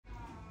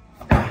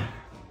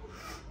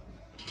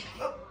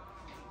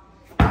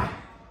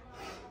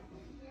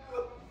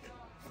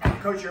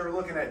Coach, you ever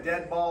looking at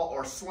dead ball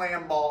or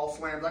slam ball?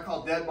 Slams, I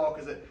call dead ball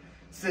because it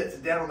sits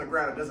dead on the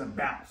ground. It doesn't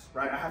bounce,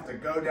 right? I have to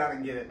go down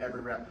and get it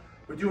every rep.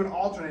 We do an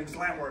alternating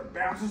slam where it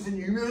bounces and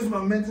you use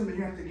momentum and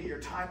you have to get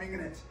your timing,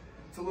 and it's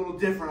a little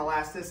different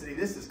elasticity.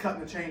 This is cutting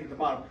the chain at the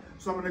bottom.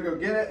 So I'm gonna go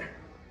get it,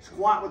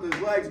 squat with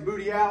his legs,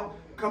 booty out,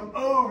 come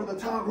over the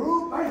top,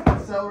 whoop, bam,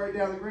 accelerate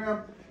down the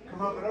ground,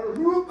 come up and over,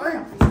 whoop,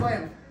 bam,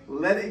 slam.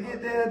 Let it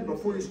get dead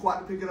before you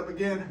squat to pick it up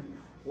again,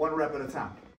 1 rep at a time.